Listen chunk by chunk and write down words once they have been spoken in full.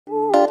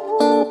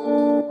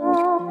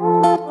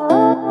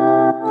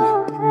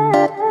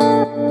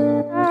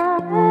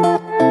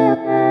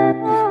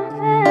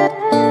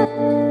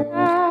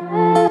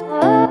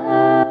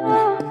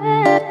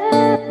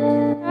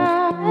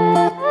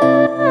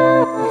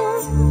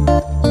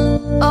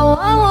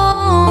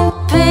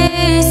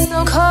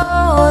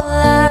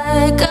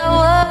like I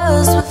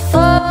was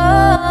before.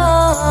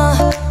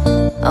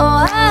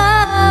 Oh,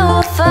 I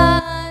will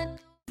find.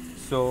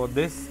 So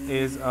this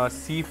is a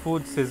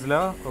seafood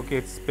sizzler. Okay,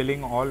 it's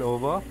spilling all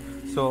over.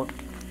 So,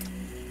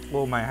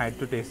 oh my, I had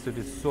to taste it.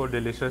 It's so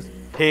delicious.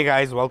 Hey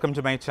guys, welcome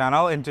to my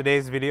channel. In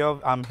today's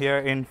video, I'm here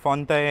in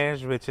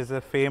Fontainhas, which is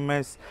a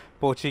famous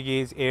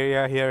Portuguese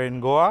area here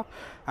in Goa.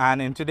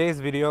 And in today's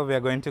video, we are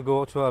going to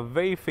go to a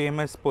very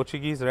famous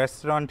Portuguese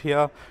restaurant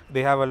here.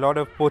 They have a lot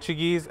of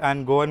Portuguese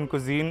and Goan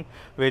cuisine,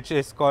 which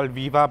is called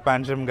Viva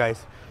Panjim,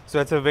 guys. So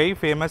it's a very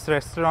famous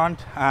restaurant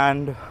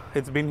and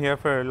it's been here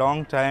for a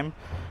long time.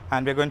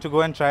 And we're going to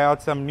go and try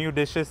out some new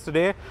dishes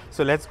today.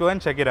 So let's go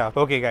and check it out.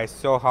 Okay guys,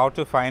 so how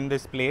to find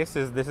this place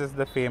is, this is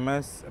the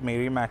famous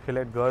Mary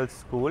Immaculate Girls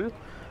School.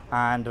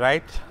 And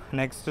right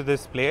next to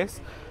this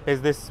place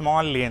is this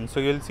small lane. So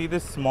you'll see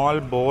this small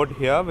board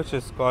here, which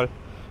is called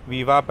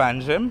Viva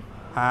Panjim.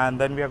 And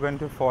then we are going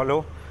to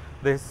follow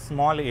this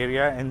small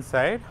area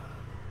inside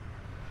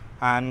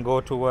and go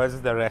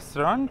towards the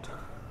restaurant.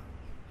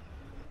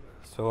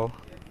 So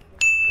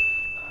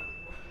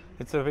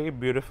it's a very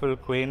beautiful,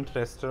 quaint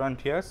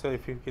restaurant here. So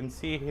if you can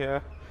see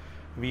here,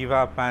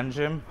 Viva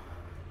Panjim,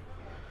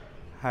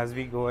 as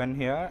we go in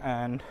here,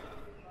 and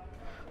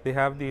they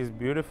have these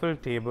beautiful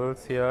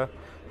tables here,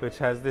 which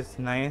has this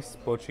nice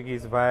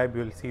Portuguese vibe.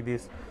 You'll see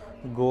these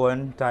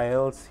Goan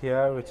tiles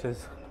here, which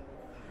is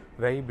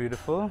very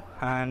beautiful.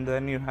 And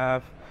then you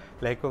have,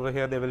 like over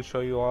here, they will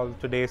show you all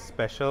today's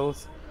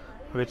specials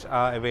which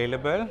are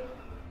available.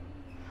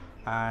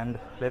 And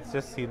let's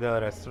just see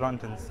the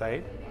restaurant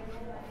inside.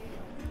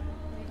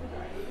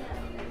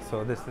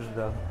 So this is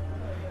the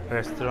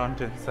restaurant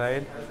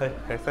inside.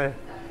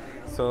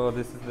 So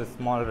this is the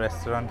small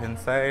restaurant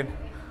inside.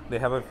 They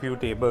have a few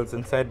tables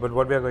inside, but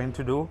what we are going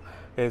to do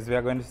is we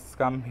are going to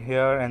come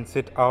here and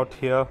sit out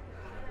here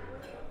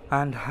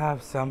and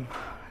have some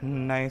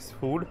nice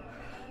food.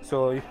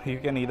 So you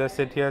can either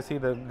sit here. See,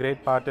 the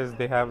great part is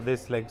they have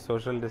this like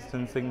social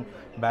distancing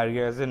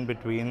barriers in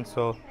between,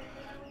 so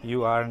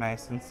you are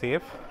nice and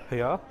safe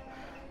here.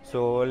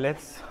 So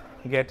let's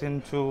get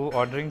into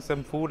ordering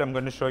some food. I'm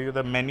going to show you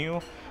the menu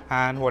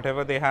and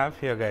whatever they have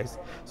here, guys.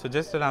 So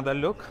just another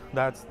look.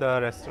 That's the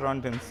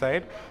restaurant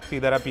inside. See,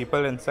 there are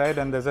people inside,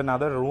 and there's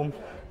another room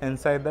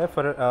inside there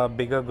for a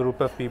bigger group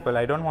of people.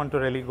 I don't want to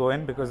really go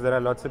in because there are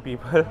lots of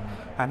people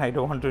and I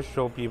don't want to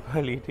show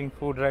people eating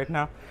food right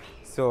now.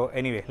 So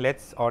anyway,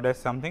 let's order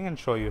something and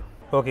show you.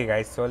 Okay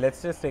guys, so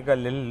let's just take a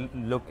little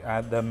look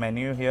at the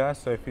menu here.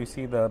 So if you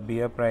see the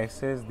beer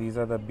prices, these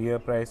are the beer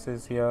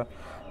prices here,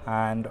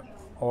 and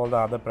all the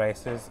other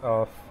prices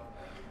of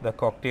the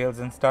cocktails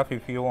and stuff.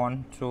 If you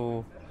want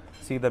to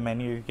see the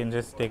menu, you can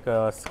just take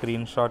a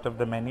screenshot of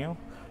the menu.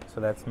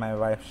 So that's my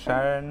wife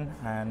Sharon,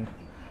 and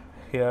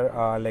here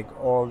are like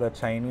all the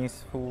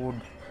Chinese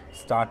food,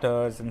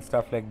 starters and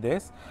stuff like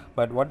this.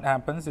 But what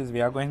happens is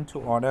we are going to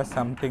order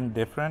something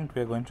different.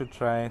 We are going to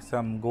try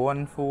some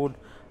Goan food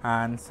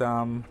and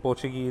some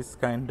Portuguese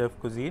kind of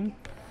cuisine.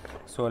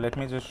 So let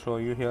me just show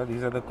you here.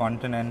 These are the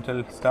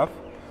continental stuff.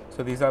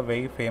 So these are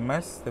very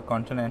famous, the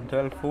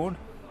continental food,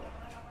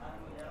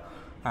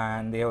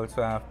 and they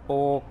also have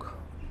pork,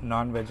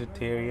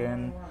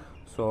 non-vegetarian.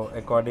 So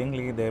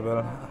accordingly they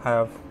will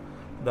have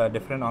the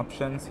different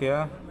options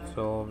here.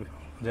 So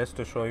just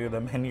to show you the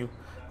menu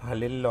a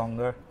little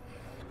longer,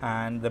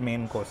 and the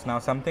main course. Now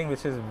something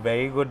which is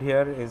very good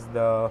here is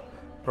the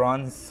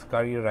prawns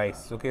curry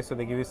rice. Okay, so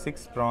they give you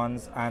 6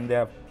 prawns, and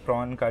their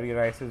prawn curry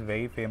rice is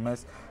very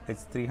famous.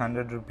 It's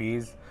 300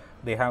 rupees.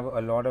 They have a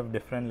lot of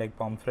different like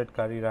pomfret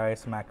curry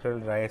rice,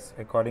 mackerel rice.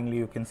 Accordingly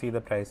you can see the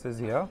prices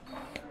here.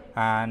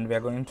 And we are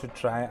going to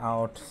try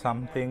out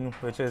something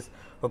which is,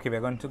 okay,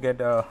 we're going to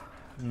get a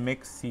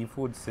mixed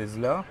seafood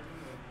sizzler,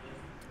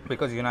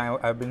 because you know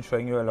I've been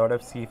showing you a lot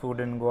of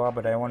seafood in Goa,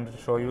 but I want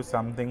to show you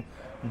something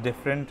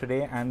different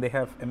today. And they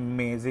have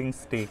amazing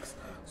steaks.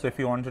 So if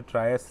you want to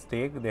try a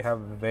steak, they have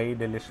very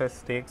delicious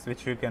steaks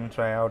which you can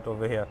try out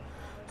over here.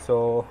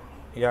 So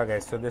yeah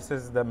guys, so this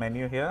is the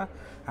menu here,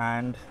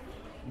 and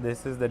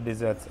this is the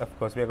desserts. Of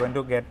course we are going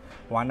to get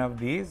one of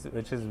these,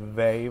 which is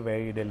very,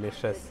 very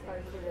delicious.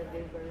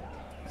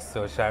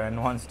 So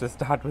Sharon wants to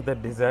start with the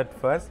dessert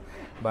first,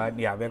 but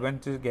yeah, we're going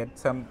to get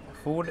some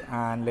food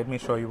and let me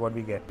show you what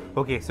we get.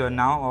 Okay, so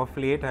now of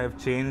late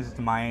I've changed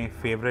my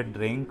favorite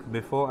drink.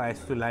 Before I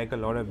used to like a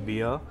lot of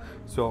beer,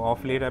 so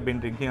of late I've been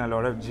drinking a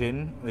lot of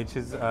gin, which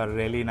is a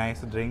really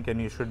nice drink,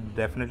 and you should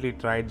definitely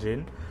try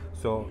gin.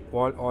 So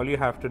all you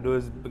have to do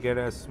is get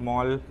a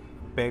small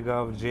peg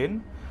of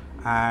gin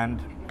and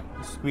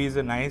squeeze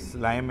a nice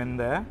lime in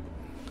there.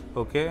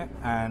 Okay,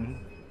 and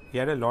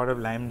get a lot of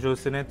lime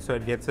juice in it, so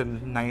it gets a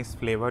nice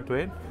flavor to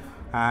it.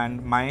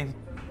 And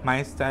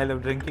my style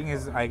of drinking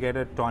is I get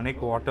a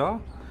tonic water,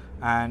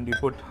 and you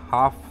put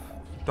half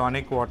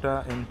tonic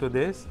water into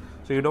this.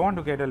 So you don't want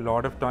to get a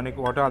lot of tonic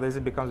water, otherwise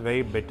it becomes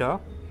very bitter.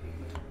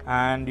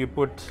 And you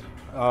put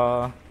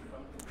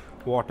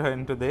water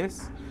into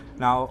this.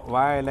 Now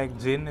why I like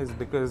gin is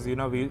because, you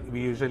know, we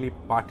usually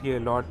party a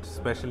lot,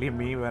 especially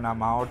me when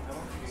I'm out.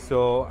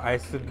 So I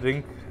used to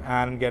drink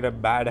and get a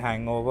bad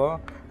hangover,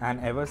 and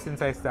ever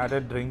since I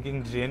started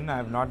drinking gin,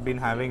 I've not been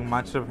having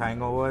much of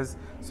hangovers.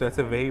 So it's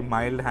a very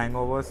mild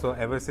hangover. So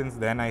ever since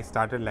then I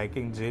started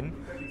liking gin.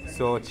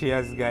 So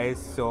cheers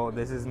guys. So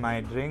this is my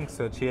drink.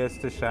 So cheers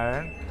to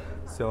Sharon.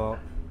 So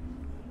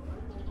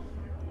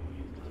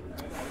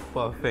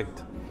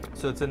perfect.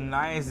 So it's a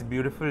nice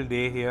beautiful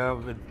day here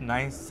with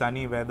nice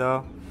sunny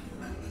weather,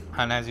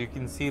 and as you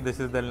can see, this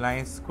is the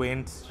nice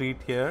quaint street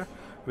here,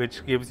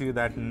 which gives you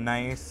that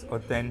nice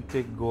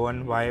authentic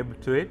Goan vibe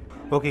to it.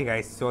 Okay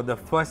guys, so the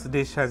first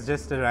dish has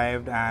just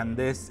arrived, and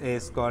this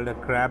is called a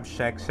crab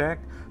shake shake.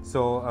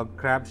 So a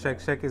crab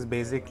shake shake is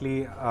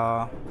basically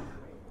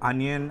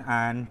onion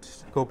and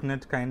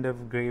coconut kind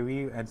of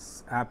gravy.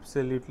 It's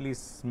absolutely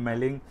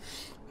smelling,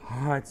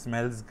 oh, it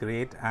smells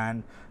great.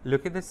 And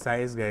look at the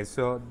size guys.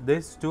 So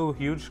these two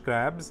huge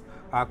crabs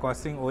are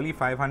costing only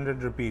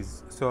 500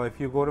 rupees. So if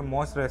you go to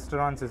most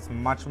restaurants, it's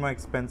much more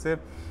expensive,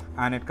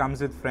 and it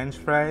comes with french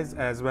fries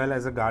as well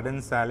as a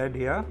garden salad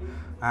here.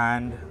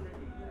 And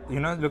you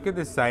know, look at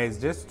the size.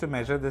 Just to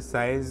measure the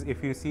size,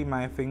 if you see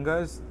my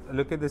fingers,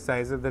 look at the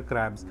size of the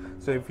crabs.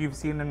 So if you've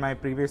seen in my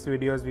previous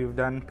videos, we've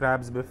done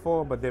crabs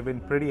before, but they've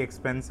been pretty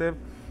expensive.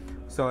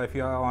 So if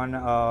you're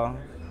on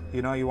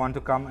you know, you want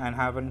to come and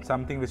have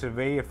something which is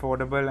very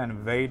affordable and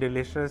very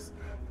delicious,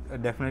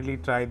 definitely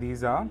try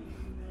these out.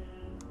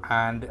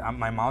 And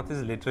my mouth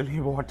is literally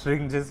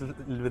watering just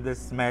with the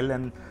smell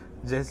and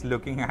just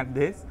looking at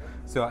this.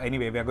 So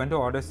anyway, we are going to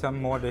order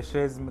some more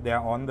dishes. They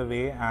are on the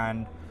way,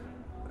 and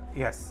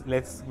yes,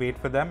 let's wait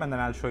for them and then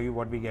I'll show you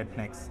what we get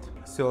next.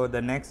 So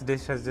the next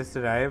dish has just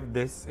arrived.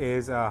 This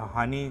is a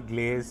honey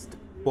glazed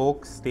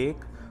pork steak.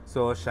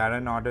 So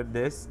Sharon ordered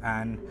this,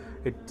 and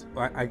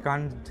I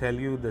can't tell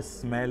you, the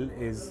smell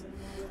is,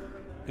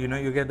 you know,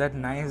 you get that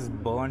nice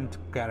burnt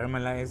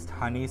caramelized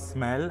honey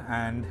smell,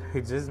 and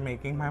it's just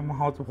making my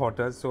mouth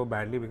water so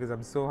badly because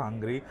I'm so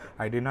hungry.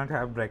 I did not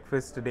have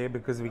breakfast today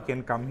because we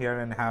can come here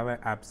and have an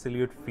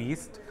absolute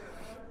feast,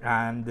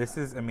 and this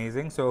is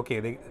amazing. So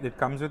okay, it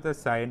comes with a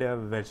side of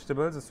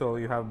vegetables. So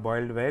you have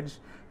boiled veg,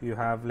 you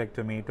have like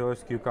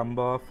tomatoes,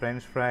 cucumber,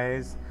 french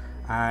fries,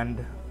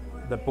 and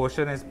the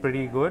portion is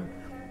pretty good.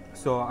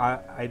 So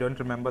I don't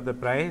remember the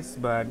price,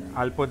 but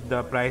I'll put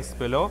the price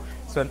below.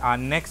 So our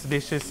next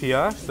dish is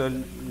here. So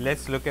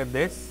let's look at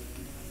this.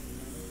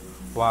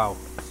 Wow.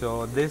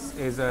 So this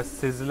is a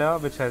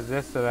sizzler which has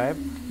just arrived.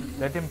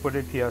 Let him put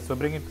it here. So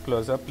bring it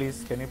closer,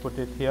 please. Can you put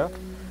it here?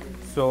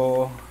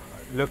 So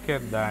look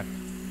at that.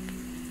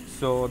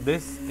 So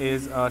this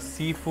is a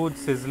seafood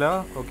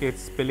sizzler. Okay,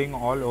 it's spilling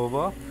all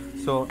over.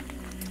 So,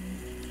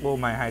 oh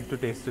my, I had to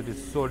taste it.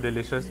 It's so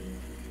delicious.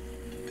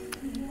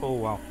 Oh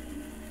wow.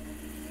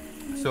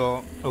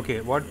 So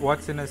okay,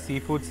 what's in a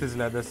seafood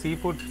sizzler? The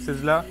seafood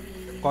sizzler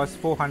costs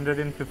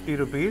 450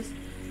 rupees.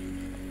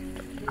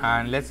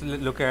 And let's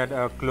look at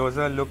a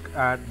closer look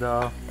at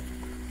the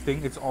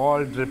thing. It's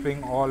all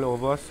dripping all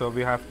over, so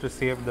we have to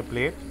save the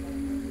plate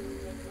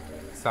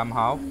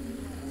somehow.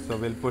 So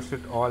we'll push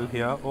it all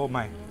here. Oh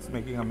my, it's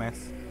making a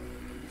mess.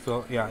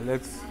 So yeah,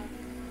 let's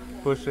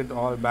push it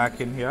all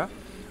back in here.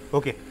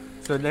 Okay,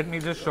 so let me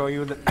just show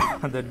you the,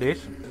 the dish.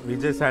 We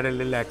just had a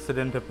little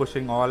accident of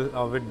pushing all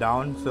of it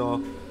down.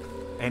 So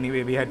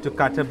anyway, we had to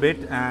cut a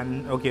bit,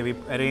 and okay, we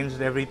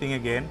arranged everything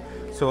again.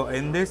 So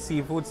in this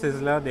seafood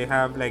sizzler, they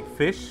have like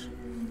fish.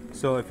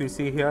 So if you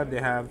see here, they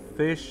have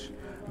fish,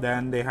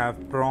 then they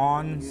have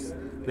prawns,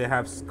 they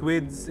have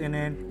squids in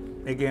it.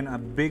 Again, a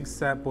big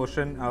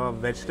portion of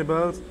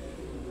vegetables.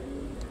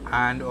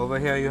 And over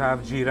here you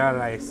have jeera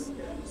rice.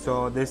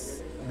 So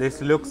this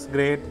looks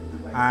great,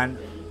 and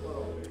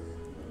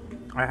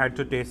I had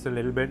to taste a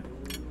little bit.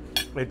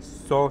 It's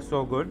so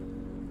good.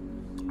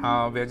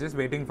 We're just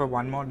waiting for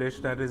one more dish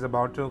that is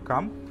about to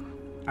come,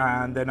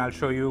 and then I'll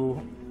show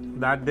you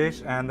that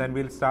dish, and then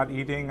we'll start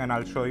eating, and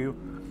I'll show you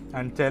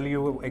and tell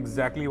you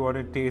exactly what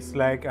it tastes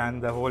like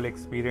and the whole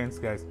experience,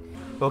 guys.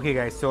 Okay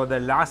guys, so the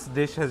last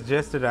dish has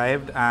just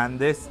arrived, and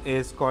this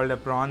is called a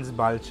prawns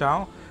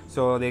balchao.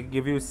 So they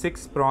give you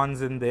 6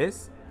 prawns in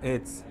this.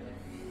 It's,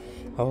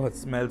 oh, it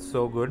smells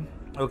so good.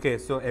 Okay,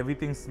 so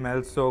everything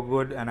smells so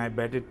good, and I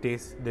bet it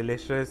tastes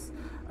delicious.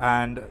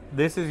 And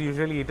this is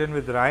usually eaten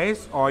with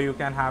rice, or you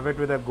can have it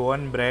with a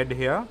Goan bread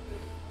here,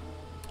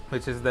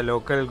 which is the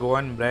local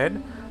Goan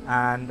bread.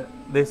 And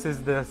this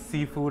is the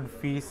seafood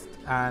feast,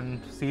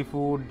 and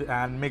seafood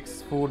and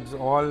mixed foods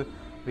all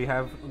we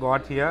have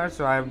got here.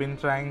 So I've been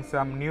trying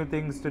some new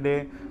things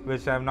today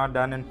which I have not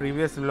done in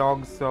previous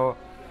vlogs. So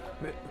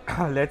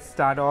let's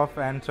start off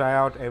and try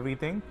out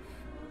everything.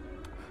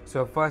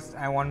 So first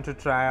I want to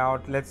try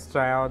out, let's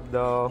try out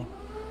the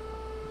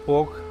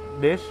pork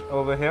dish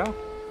over here.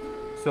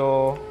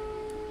 So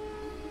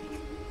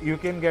you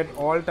can get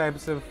all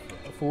types of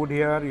food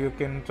here. You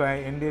can try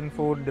Indian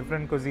food,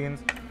 different cuisines.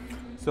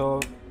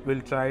 So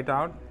we'll try it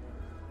out.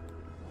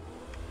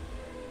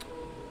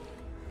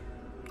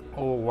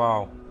 Oh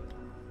wow.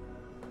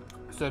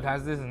 So it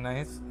has this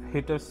nice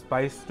hit of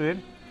spice to it,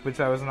 which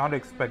I was not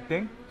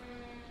expecting.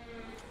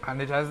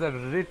 And it has the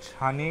rich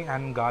honey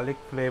and garlic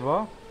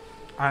flavor.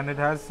 and it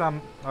has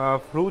some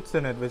fruits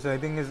in it, which I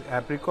think is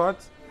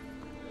apricots,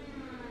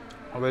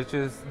 which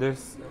is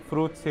this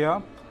fruits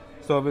here.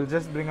 So we'll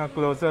just bring a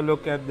closer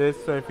look at this.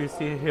 So if you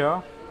see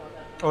here,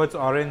 oh, it's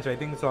orange. I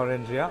think it's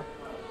orange, yeah.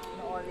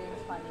 Orange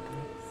honey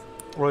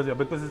glaze. Oh, yeah,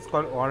 because it's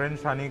called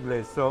orange honey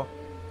glaze. So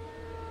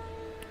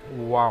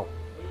wow.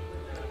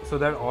 So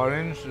that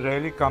orange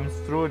really comes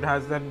through. It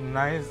has that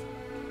nice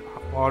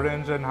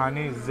orange and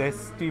honey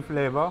zesty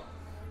flavor.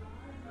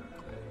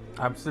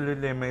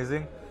 Absolutely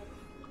amazing.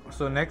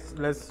 So next,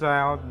 let's try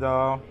out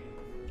the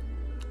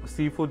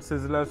seafood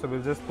sizzler. So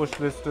we'll just push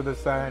this to the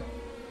side.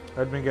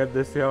 Let me get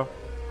this here.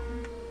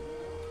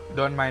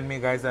 Don't mind me,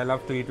 guys. I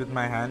love to eat with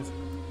my hands.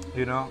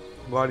 You know,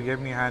 God gave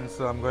me hands,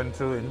 so I'm going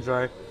to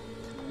enjoy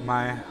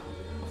my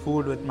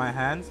food with my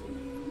hands.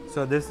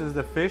 So this is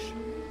the fish.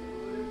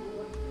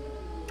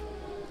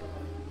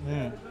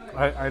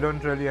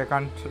 I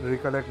can't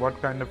recollect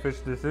what kind of fish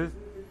this is,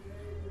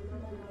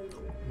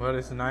 but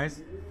it's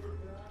nice.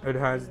 It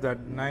has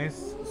that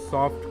nice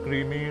soft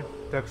creamy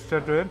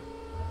texture to it.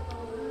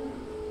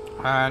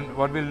 And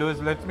what we'll do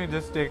is, let me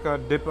just take a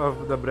dip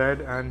of the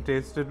bread and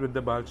taste it with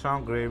the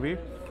balsam gravy.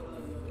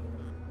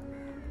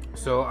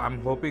 So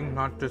I'm hoping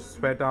not to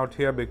sweat out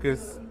here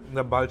because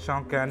the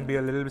balsam can be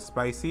a little bit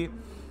spicy.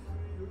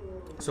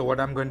 So what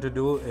I'm going to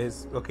do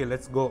is, okay,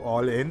 let's go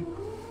all in.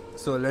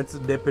 So let's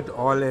dip it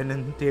all in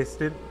and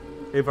taste it.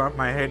 If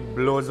my head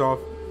blows off,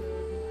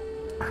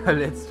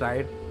 let's try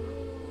it.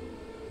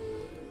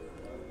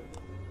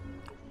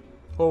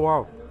 Oh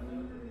wow.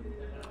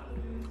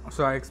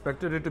 So I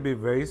expected it to be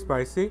very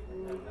spicy,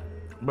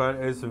 but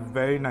it's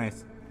very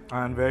nice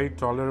and very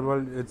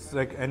tolerable. It's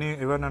like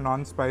even a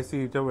non-spicy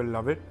eater will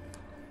love it.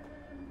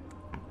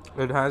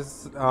 It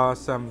has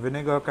some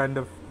vinegar kind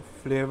of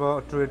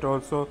flavor to it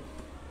also.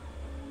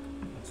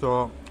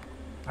 So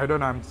I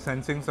don't know, I'm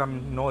sensing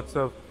some notes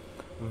of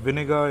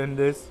vinegar in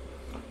this,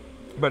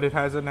 but it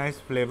has a nice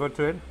flavor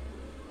to it.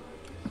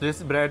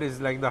 This bread is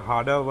like the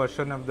harder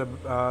version of the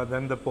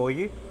than the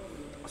poi,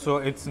 so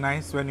it's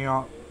nice when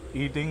you're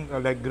eating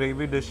like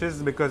gravy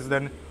dishes, because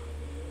then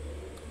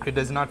it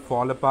does not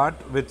fall apart.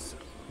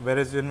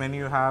 Whereas when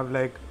you have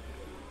like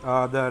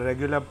the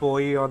regular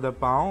poi or the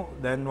pao,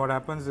 then what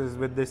happens is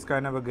with this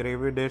kind of a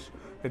gravy dish,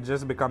 it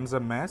just becomes a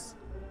mess.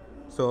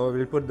 So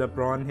we'll put the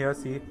prawn here.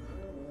 See.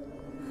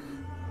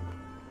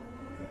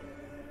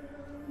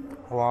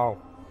 Wow.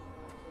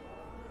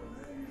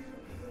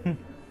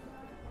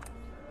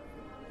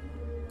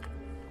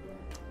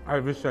 I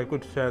wish I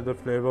could share the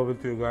flavor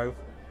with you guys.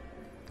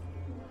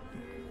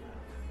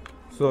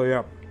 So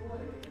yeah,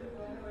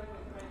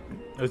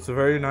 it's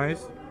very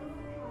nice,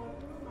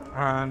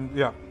 and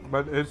yeah,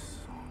 but it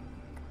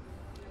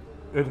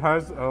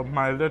has a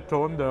milder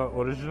tone. The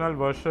original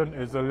version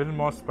is a little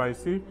more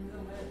spicy.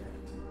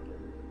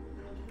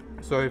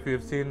 So if you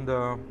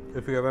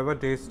have ever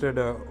tasted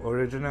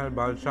original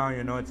balsam,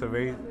 you know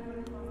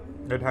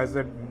it has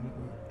that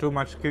too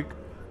much kick,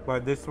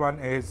 but this one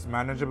is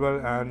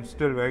manageable and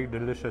still very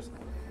delicious.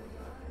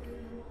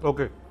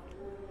 Okay,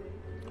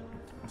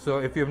 so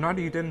if you have not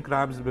eaten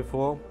crabs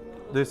before,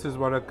 this is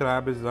what a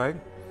crab is like.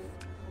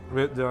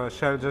 With the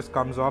shell just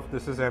comes off.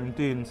 This is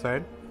empty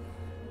inside.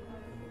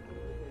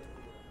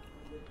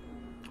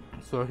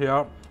 So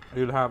here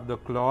you'll have the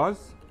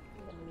claws,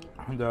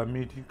 the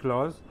meaty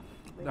claws,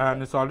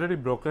 and it's already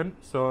broken,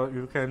 so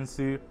you can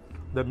see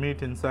the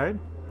meat inside,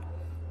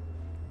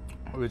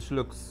 which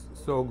looks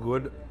so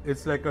good.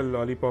 It's like a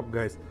lollipop,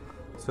 guys.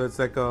 So it's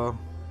like a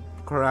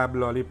crab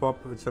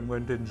lollipop, which I'm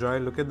going to enjoy.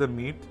 Look at the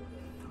meat.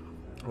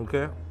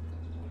 Okay.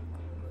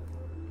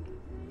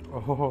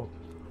 Oh,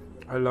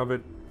 I love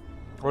it.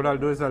 What I'll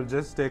do is I'll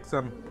just take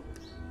some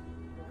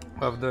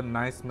of the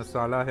nice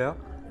masala here.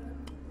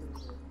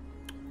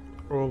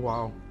 Oh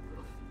wow.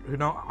 You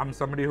know, I'm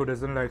somebody who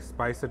doesn't like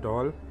spice at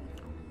all,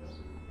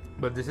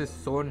 but this is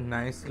so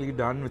nicely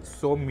done. It's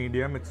so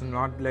medium. It's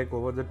not like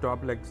over the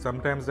top. Like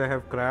sometimes I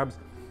have crabs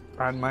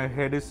and my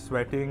head is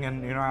sweating,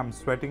 and you know, I'm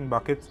sweating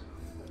buckets,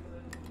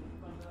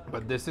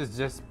 but this is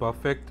just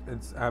perfect.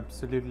 It's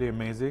absolutely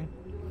amazing.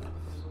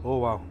 Oh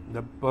wow,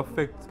 the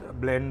perfect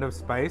blend of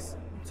spice.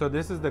 So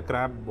this is the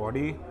crab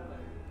body,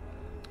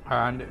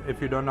 and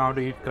if you don't know how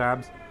to eat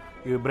crabs,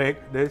 you break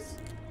this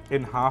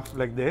in half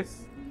like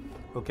this.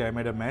 Okay, I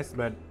made a mess,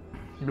 but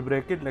you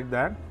break it like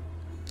that.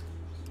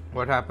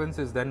 What happens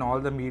is then all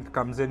the meat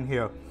comes in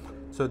here,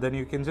 so then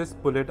you can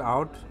just pull it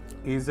out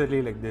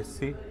easily like this,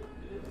 see,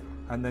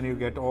 and then you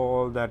get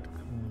all that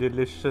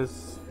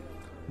delicious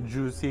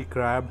juicy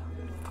crab.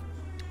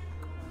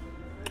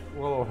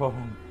 Oh,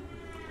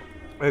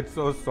 it's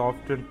so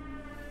soft. And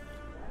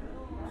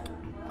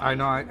I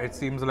know it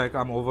seems like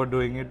I'm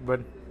overdoing it,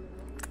 but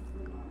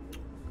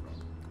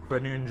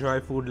when you enjoy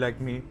food like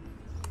me,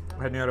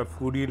 when you're a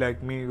foodie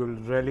like me, you'll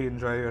really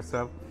enjoy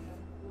yourself.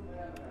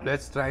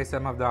 Let's try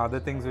some of the other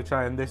things which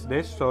are in this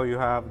dish. So you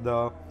have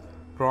the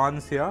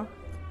prawns here.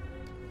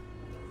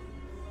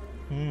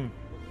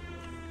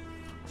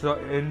 So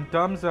in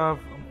terms of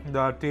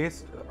the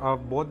taste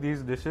of both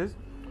these dishes,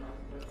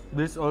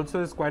 this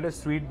also is quite a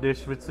sweet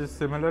dish, which is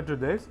similar to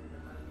this.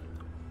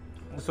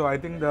 So I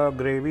think the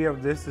gravy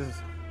of this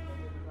is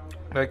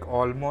like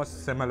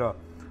almost similar,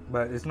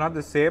 but it's not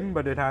the same,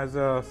 but it has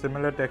a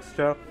similar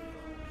texture.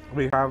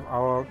 We have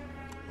our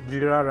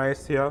jeera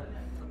rice here,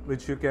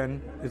 which you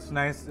can, it's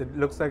nice, it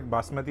looks like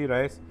basmati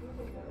rice,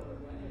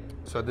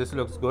 so this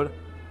looks good.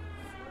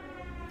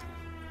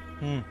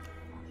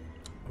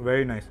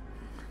 Very nice.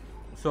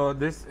 So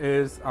this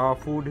is our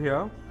food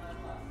here,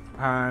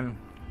 and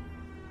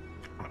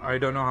I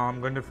don't know how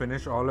I'm going to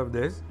finish all of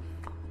this,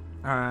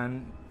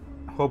 and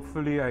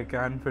hopefully I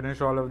can finish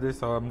all of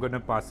this, or I'm going to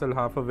parcel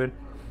half of it.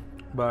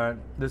 But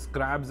these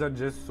crabs are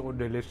just so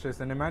delicious,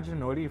 and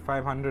imagine only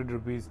 500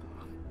 rupees.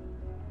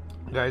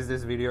 Guys,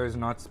 this video is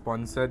not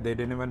sponsored. They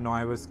didn't even know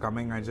I was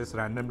coming. I just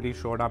randomly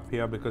showed up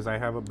here because I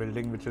have a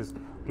building which is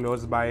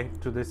close by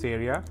to this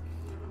area.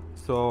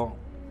 So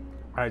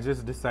I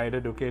just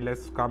decided, okay,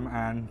 let's come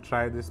and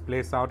try this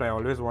place out. I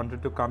always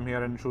wanted to come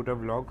here and shoot a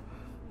vlog,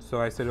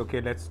 so I said,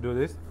 okay, let's do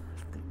this.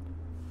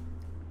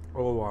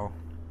 Oh wow,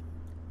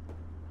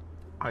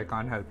 I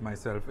can't help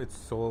myself. It's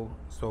so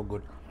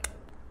good,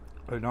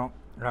 you know.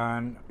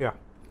 And yeah,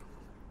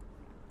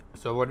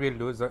 so what we'll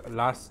do is the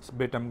last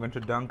bit, I'm going to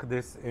dunk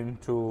this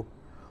into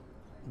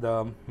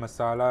the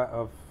masala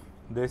of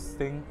this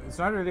thing. It's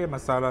not really a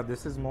masala,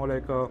 this is more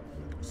like a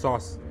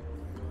sauce.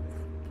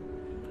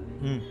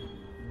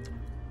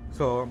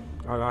 So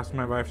I'll ask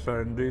my wife,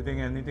 Sharon, do you think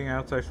anything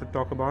else I should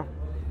talk about?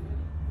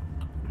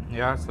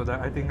 Yeah, so that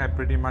I think I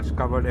pretty much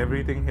covered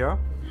everything here,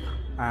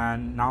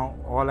 and now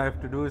all I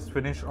have to do is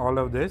finish all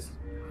of this,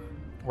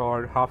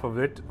 or half of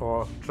it,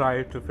 or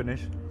try to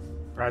finish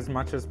as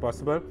much as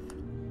possible.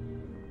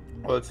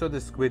 Also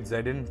the squids,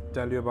 I didn't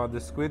tell you about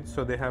the squids.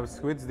 So they have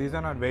squids, these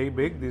are not very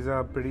big, these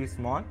are pretty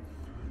small.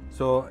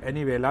 So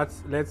anyway,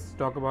 let's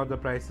talk about the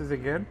prices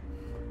again.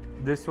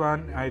 This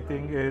one I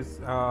think is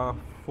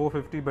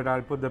 450, but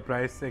I'll put the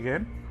price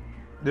again.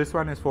 This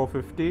one is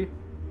 450,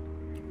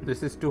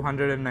 this is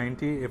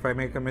 290. If I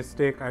make a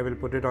mistake, I will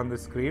put it on the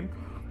screen.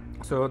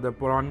 So the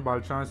prawn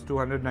balchan is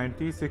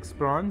 290, 6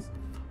 prawns.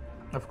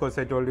 Of course,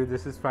 I told you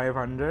this is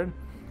 500,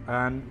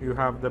 and you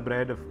have the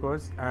bread, of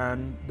course,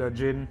 and the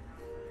gin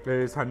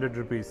is 100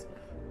 rupees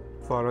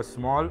for a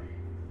small,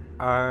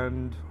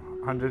 and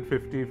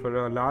 150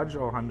 for a large,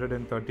 or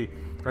 130.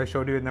 I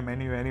showed you in the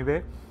menu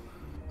anyway.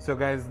 So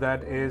guys,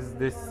 that is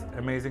this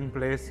amazing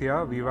place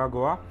here, Viva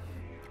Goa.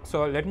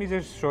 So let me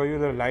just show you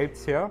the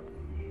lights here.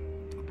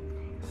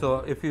 So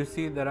if you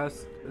see, there are,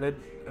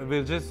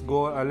 we'll just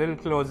go a little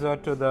closer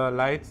to the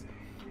lights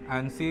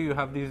and see, you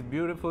have these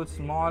beautiful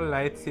small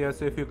lights here.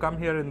 So if you come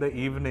here in the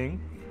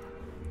evening,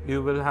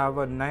 you will have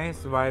a nice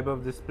vibe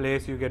of this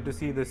place. You get to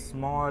see the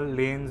small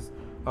lanes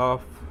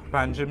of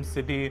Panjim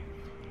city,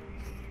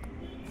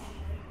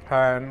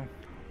 and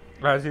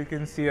as you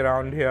can see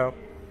around here,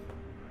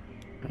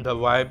 the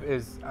vibe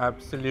is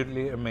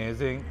absolutely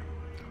amazing,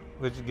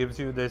 which gives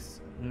you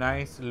this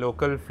nice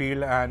local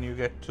feel, and you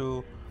get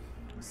to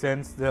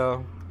sense the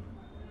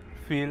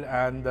feel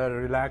and the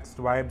relaxed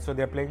vibe. So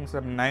they're playing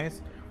some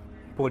nice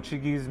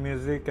Portuguese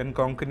music and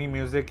Konkani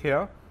music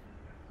here.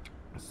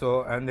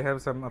 So, and they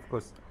have some, of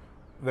course,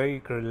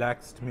 very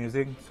relaxed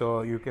music,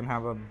 so you can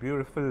have a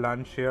beautiful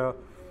lunch here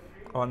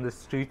on the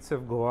streets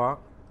of Goa.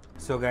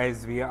 So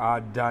guys, we are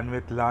done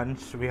with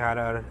lunch. We had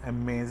an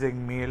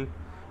amazing meal,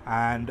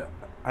 and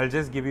I'll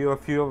just give you a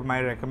few of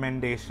my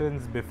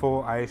recommendations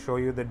before I show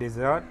you the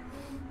dessert.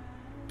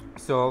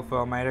 So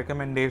for my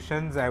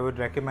recommendations, I would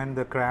recommend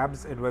the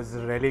crabs. It was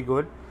really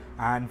good,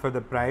 and for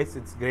the price,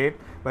 it's great.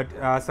 But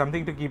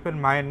something to keep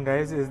in mind,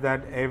 guys, is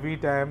that every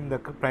time the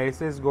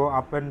prices go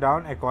up and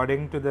down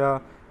according to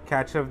the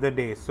catch of the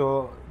day.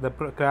 So the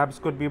crabs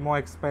could be more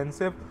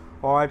expensive,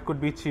 or it could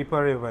be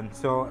cheaper even.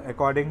 So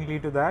accordingly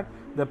to that,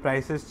 the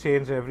prices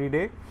change every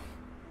day.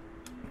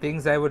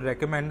 Things I would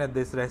recommend at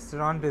this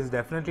restaurant is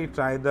definitely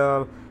try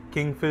the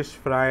kingfish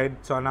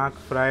fried, chonak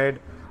fried,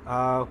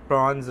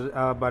 prawns,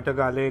 butter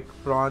garlic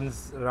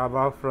prawns,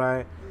 rava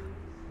fry.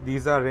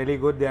 These are really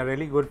good. They are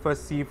really good for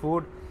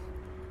seafood.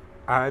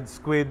 Add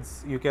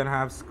squids. You can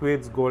have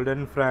squids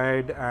golden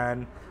fried,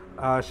 and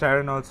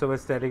Sharon also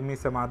was telling me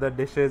some other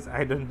dishes.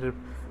 I don't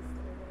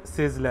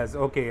sizzlers.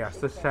 Okay, yeah.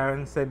 So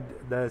Sharon said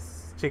the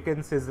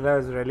chicken sizzler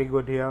is really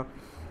good here.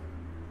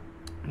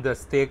 The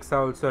steaks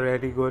are also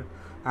really good.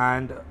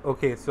 And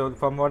okay, so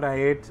from what I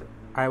ate,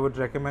 I would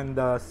recommend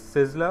the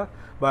sizzler.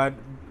 But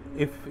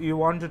if you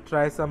want to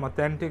try some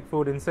authentic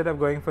food, instead of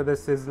going for the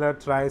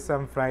sizzler, try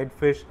some fried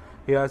fish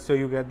here, so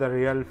you get the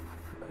real,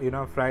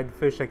 fried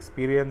fish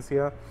experience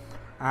here.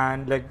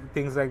 And like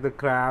things like the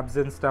crabs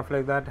and stuff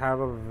like that have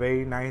a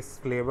very nice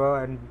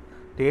flavor and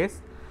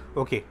taste.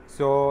 Okay,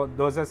 so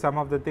those are some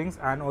of the things.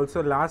 And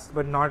also, last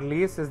but not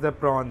least, is the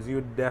prawns.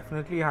 You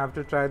definitely have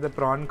to try the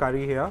prawn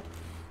curry here.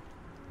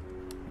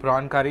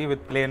 Prawn curry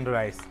with plain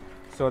rice.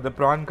 So the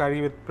prawn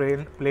curry with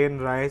plain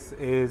rice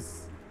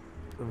is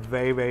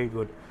very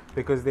good,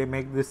 because they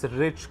make this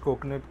rich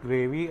coconut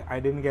gravy. I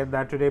didn't get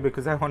that today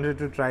because I wanted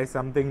to try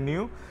something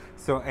new.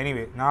 So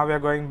anyway, now we are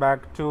going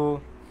back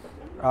to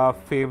a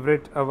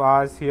favorite of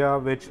ours here,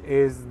 which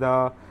is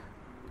the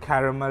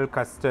caramel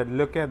custard.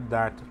 Look at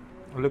that.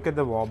 Look at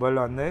the wobble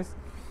on this.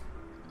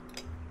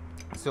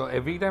 So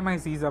every time I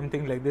see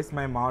something like this,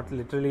 my mouth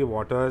literally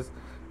waters,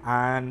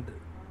 and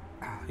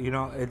you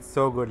know, it's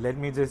so good. Let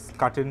me just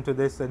cut into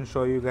this and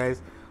show you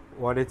guys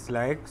what it's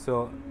like.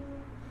 So,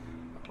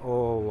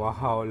 oh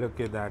wow, look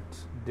at that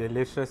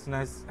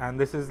deliciousness. And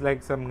this is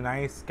like some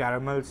nice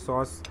caramel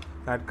sauce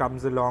that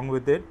comes along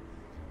with it.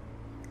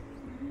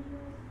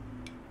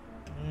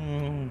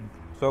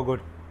 So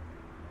good.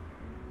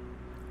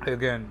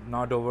 Again,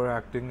 not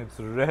overacting, it's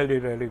really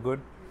really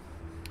good.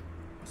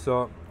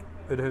 So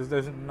it has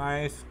this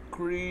nice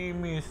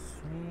creamy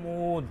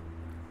smooth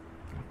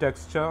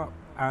texture,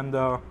 and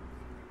the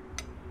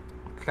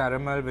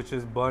caramel, which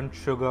is burnt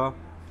sugar,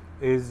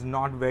 is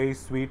not very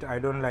sweet. I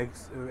don't like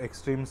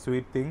extreme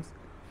sweet things,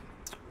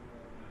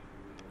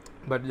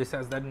 but this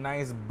has that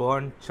nice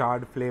burnt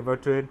charred flavor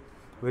to it,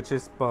 which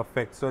is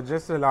perfect. So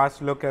just a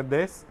last look at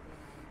this,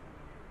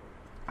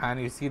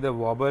 and you see the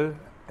wobble,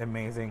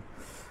 amazing.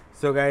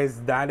 So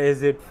guys, that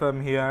is it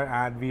from here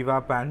at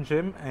Viva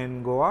Panjim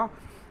in Goa,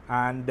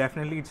 and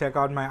definitely check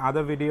out my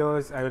other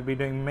videos. I will be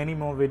doing many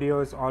more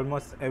videos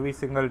almost every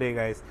single day,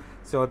 guys.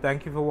 So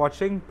thank you for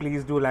watching.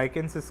 Please do like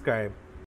and subscribe.